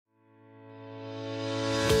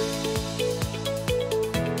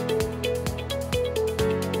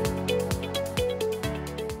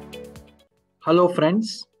Hello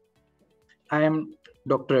friends, I am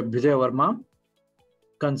Dr. Abhyudaya Verma,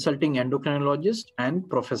 consulting endocrinologist and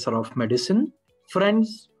professor of medicine.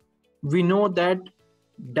 Friends, we know that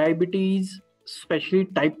diabetes, especially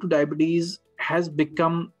type 2 diabetes, has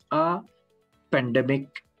become a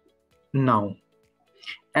pandemic now.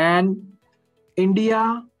 And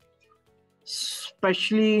India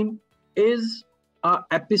especially is a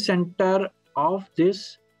epicenter of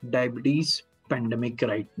this diabetes pandemic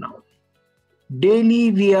right now.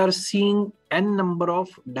 Daily, we are seeing n number of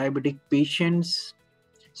diabetic patients,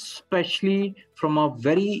 especially from a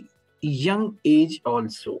very young age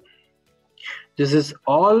also. This is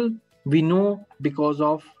all we know because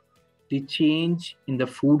of the change in the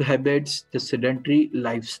food habits, the sedentary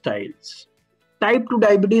lifestyles. Type 2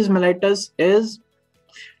 diabetes mellitus is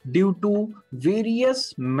due to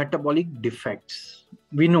various metabolic defects.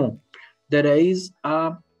 We know there is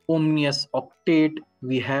a omnious octet.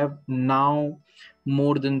 We have now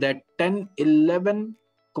more than that 10-11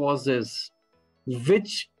 causes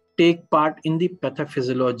which take part in the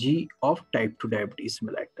pathophysiology of type 2 diabetes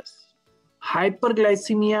mellitus.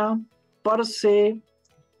 Hyperglycemia per se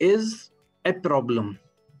is a problem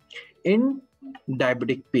in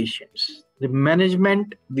diabetic patients. The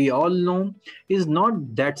management, we all know, is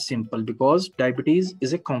not that simple because diabetes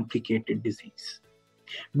is a complicated disease.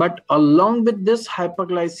 But along with this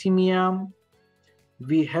hyperglycemia,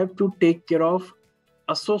 we have to take care of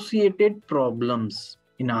associated problems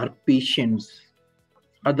in our patients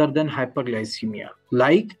other than hyperglycemia,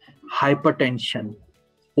 like hypertension,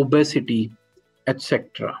 obesity,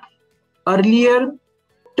 etc. Earlier,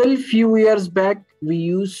 till few years back, we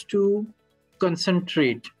used to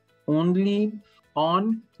concentrate only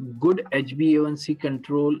on good HbA1c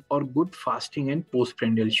control or good fasting and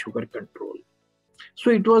postprandial sugar control. So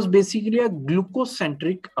it was basically a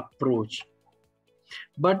glucocentric approach.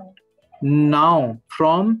 But now,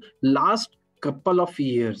 from last couple of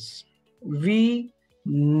years, we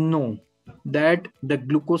know that the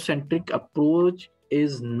glucocentric approach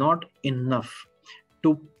is not enough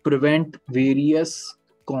to prevent various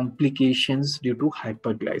complications due to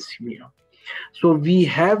hyperglycemia. So we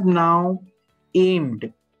have now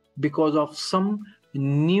aimed, because of some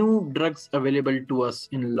new drugs available to us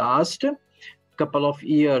in last couple of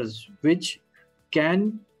years, which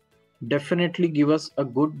can definitely give us a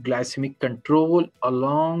good glycemic control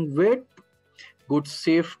along with good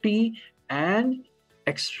safety and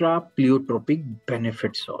extra pleiotropic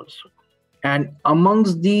benefits also. And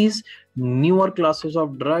amongst these newer classes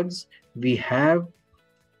of drugs, we have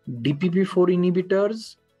DPP-4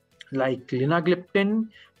 inhibitors like linagliptin,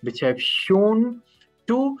 which have shown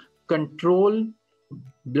to control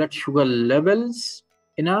blood sugar levels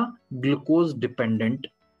in a glucose dependent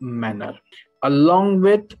manner, along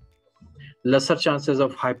with lesser chances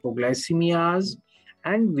of hypoglycemias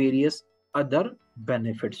and various other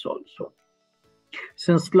benefits also.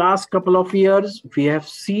 Since last couple of years, we have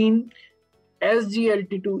seen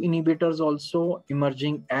SGLT2 inhibitors also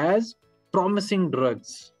emerging as promising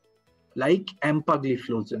drugs like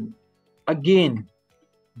empagliflozin, again,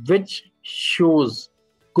 which shows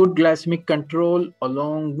good glycemic control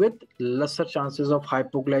along with lesser chances of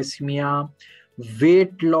hypoglycemia,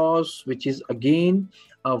 weight loss, which is again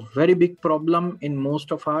a very big problem in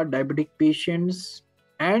most of our diabetic patients,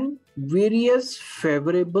 and various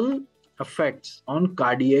favorable effects on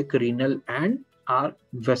cardiac, renal, and our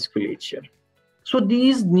vasculature. So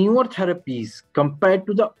these newer therapies compared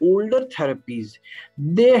to the older therapies,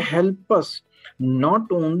 they help us not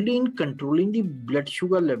only in controlling the blood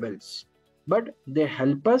sugar levels, but they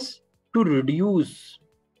help us to reduce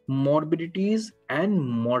morbidities and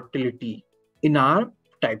mortality in our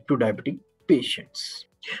type 2 diabetic patients.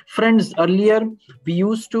 Friends, earlier we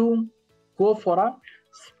used to go for a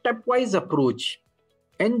stepwise approach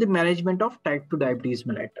in the management of type 2 diabetes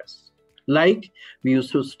mellitus. Like we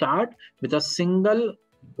used to start with a single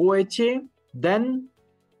OHA, then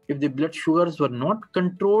if the blood sugars were not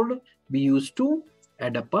controlled, we used to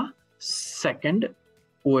add up a second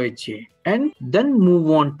OHA and then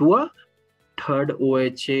move on to a third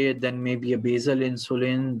OHA, then maybe a basal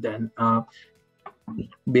insulin, then a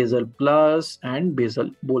basal plus and basal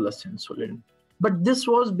bolus insulin. But this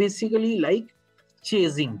was basically like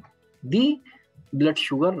chasing the blood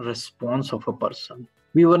sugar response of a person.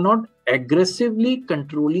 We were not aggressively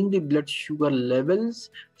controlling the blood sugar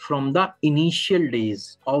levels from the initial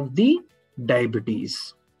days of the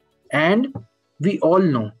diabetes. And we all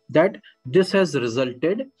know that this has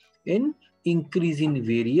resulted in increasing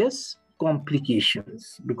various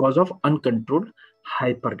complications because of uncontrolled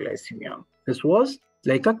hyperglycemia. This was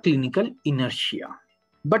like a clinical inertia.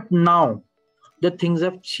 But now the things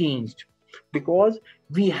have changed. because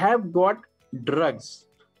we have got drugs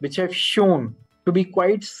which have shown to be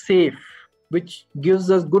quite safe, which gives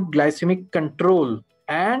us good glycemic control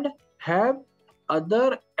and have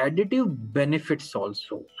other additive benefits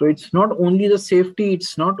also. So it's not only the safety,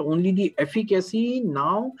 it's not only the efficacy.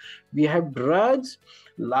 Now we have drugs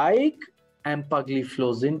like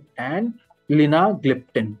empagliflozin and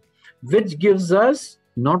linagliptin, which gives us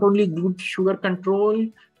not only good sugar control,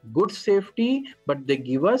 good safety, but they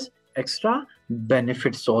give us extra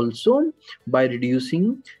benefits also by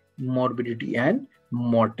reducing morbidity and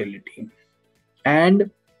mortality. And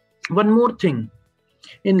one more thing,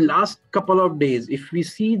 in last couple of days, if we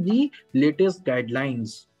see the latest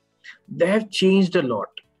guidelines, they have changed a lot.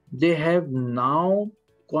 They have now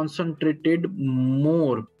concentrated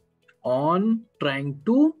more on trying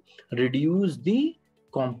to reduce the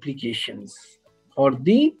complications or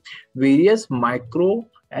the various micro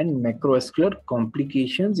and macrovascular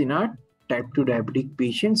complications in our type 2 diabetic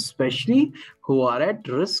patients, especially who are at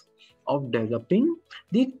risk of developing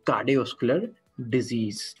the cardiovascular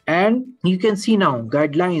disease. And you can see now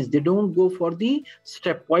guidelines, they don't go for the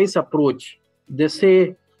stepwise approach. They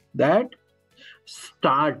say that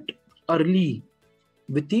start early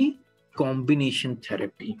with the combination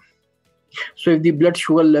therapy. So if the blood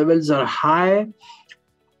sugar levels are high,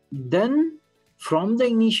 then from the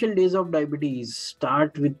initial days of diabetes,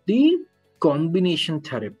 start with the combination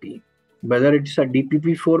therapy, whether it's a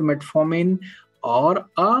DPP-4 metformin or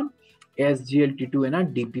a SGLT2 and a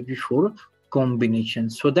DPP-4 combination,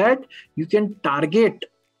 so that you can target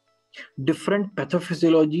different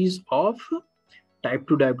pathophysiologies of type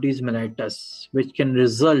 2 diabetes mellitus, which can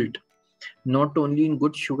result not only in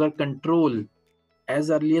good sugar control as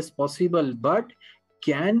early as possible, but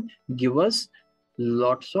can give us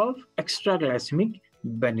lots of extra glycemic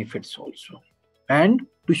benefits also. And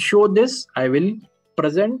to show this, I will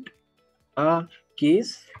present a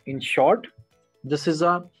case in short. This is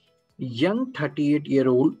a young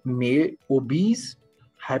 38-year-old male, obese,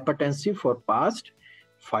 hypertensive for past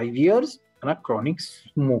 5 years, and a chronic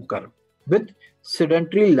smoker with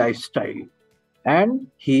sedentary lifestyle. And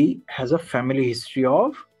he has a family history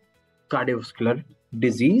of cardiovascular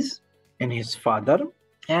disease in his father.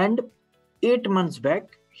 And 8 months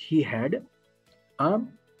back, he had a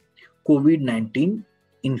COVID-19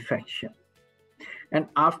 infection. And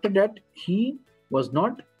after that, he was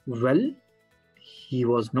not well. He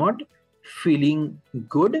was not feeling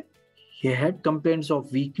good. He had complaints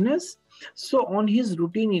of weakness. So on his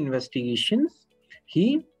routine investigations,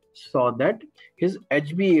 he saw that his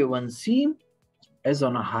HbA1c is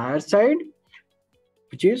on a higher side,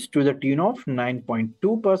 which is to the tune of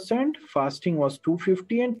 9.2%. Fasting was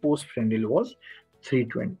 250 and postprandial was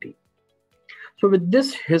 320. So with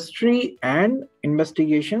this history and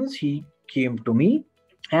investigations, he came to me,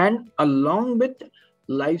 and along with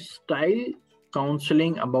lifestyle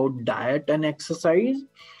counseling about diet and exercise,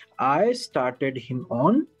 I started him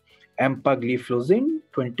on empagliflozin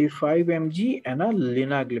 25 mg and a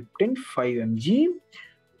linagliptin 5 mg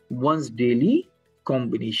once daily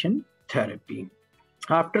combination therapy.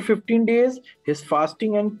 After 15 days, his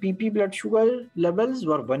fasting and PP blood sugar levels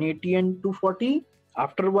were 180 and 240.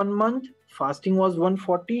 After 1 month, fasting was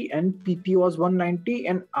 140 and PP was 190.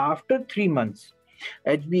 And after 3 months,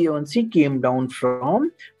 HbA1c came down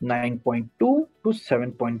from 9.2 to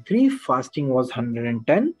 7.3. Fasting was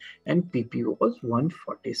 110 and PP was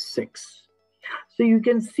 146. So you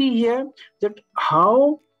can see here that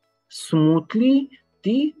how smoothly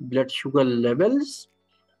the blood sugar levels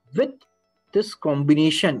with this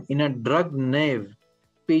combination in a drug-naive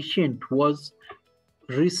patient who was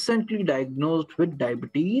recently diagnosed with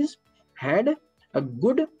diabetes had a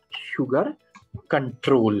good sugar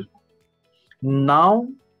control. Now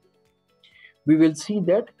we will see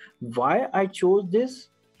that why I chose this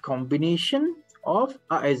combination of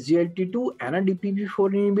a SGLT2 and a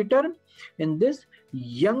DPP-4 inhibitor in this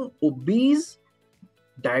young obese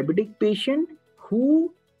diabetic patient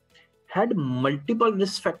who had multiple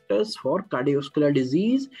risk factors for cardiovascular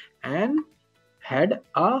disease and had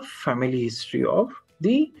a family history of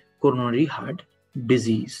the coronary heart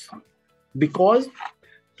disease. Because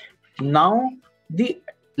now the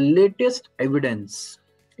latest evidence,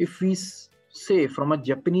 if we say from a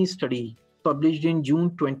Japanese study published in June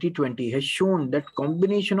 2020, has shown that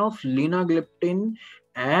combination of linagliptin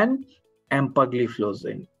and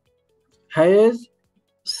empagliflozin has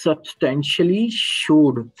substantially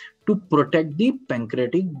showed to protect the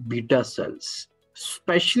pancreatic beta cells,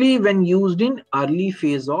 especially when used in early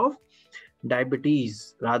phase of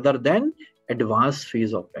diabetes rather than advanced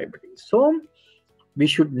phase of diabetes. So we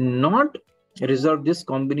should not reserve this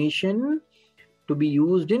combination to be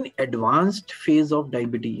used in advanced phase of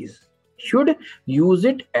diabetes. Should use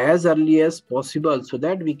it as early as possible so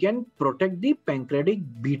that we can protect the pancreatic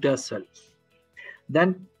beta cells.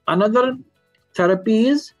 Then another therapy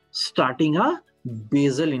is starting a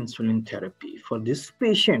basal insulin therapy for this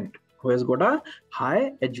patient who has got a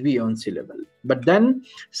high HbA1c level. But then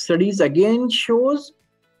studies again shows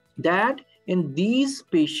that in these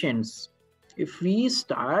patients, if we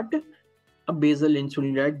start a basal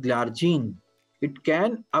insulin like glargine, it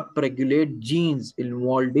can upregulate genes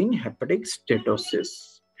involved in hepatic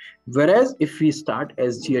steatosis. Whereas if we start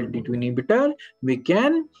SGLT2 inhibitor, we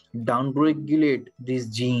can downregulate these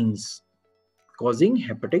genes, causing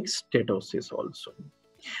hepatic steatosis also.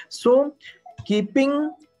 So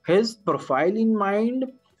keeping his profile in mind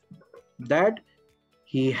that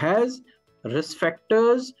he has risk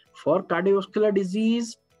factors for cardiovascular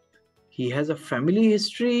disease, he has a family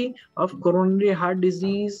history of coronary heart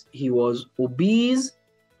disease, he was obese,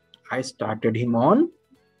 I started him on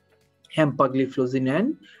empagliflozin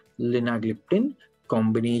and linagliptin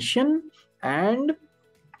combination, and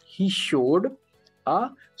he showed a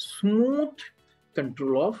smooth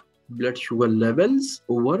control of blood sugar levels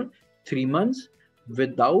over 3 months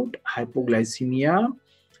without hypoglycemia,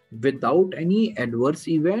 without any adverse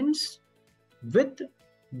events, with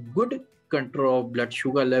good control of blood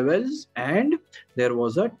sugar levels, and there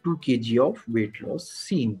was a 2 kg of weight loss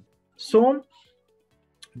seen. So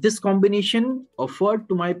this combination offered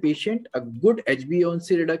to my patient a good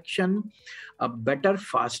HbA1c reduction, a better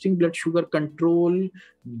fasting blood sugar control,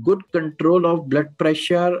 good control of blood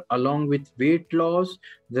pressure along with weight loss.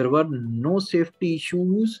 There were no safety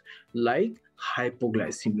issues like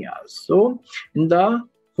hypoglycemia. So in the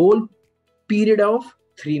whole period of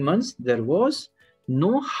 3 months, there was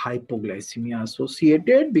no hypoglycemia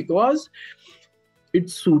associated because it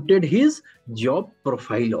suited his job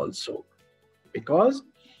profile also. Because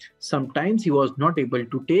sometimes he was not able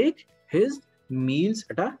to take his meals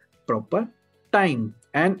at a proper time.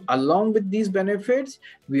 And along with these benefits,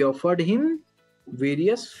 we offered him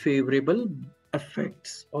various favorable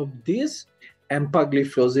effects of this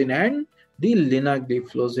empagliflozin and the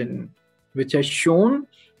linagliflozin, which has shown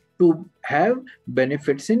to have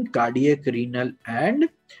benefits in cardiac, renal, and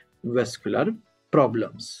vascular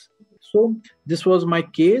problems. So this was my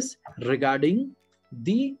case regarding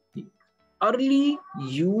the early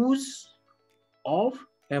use of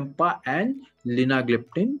EMPA and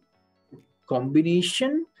linagliptin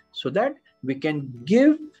combination so that we can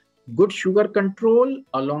give good sugar control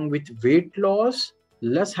along with weight loss,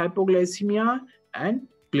 less hypoglycemia, and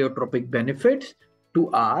pleiotropic benefits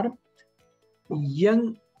to our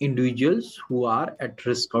young individuals who are at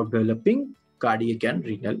risk of developing cardiac and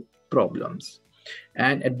renal problems.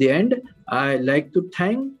 And at the end, I like to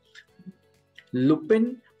thank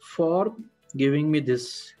Lupin for giving me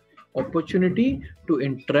this opportunity to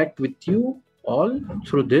interact with you all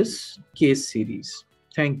through this case series.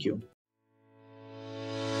 Thank you.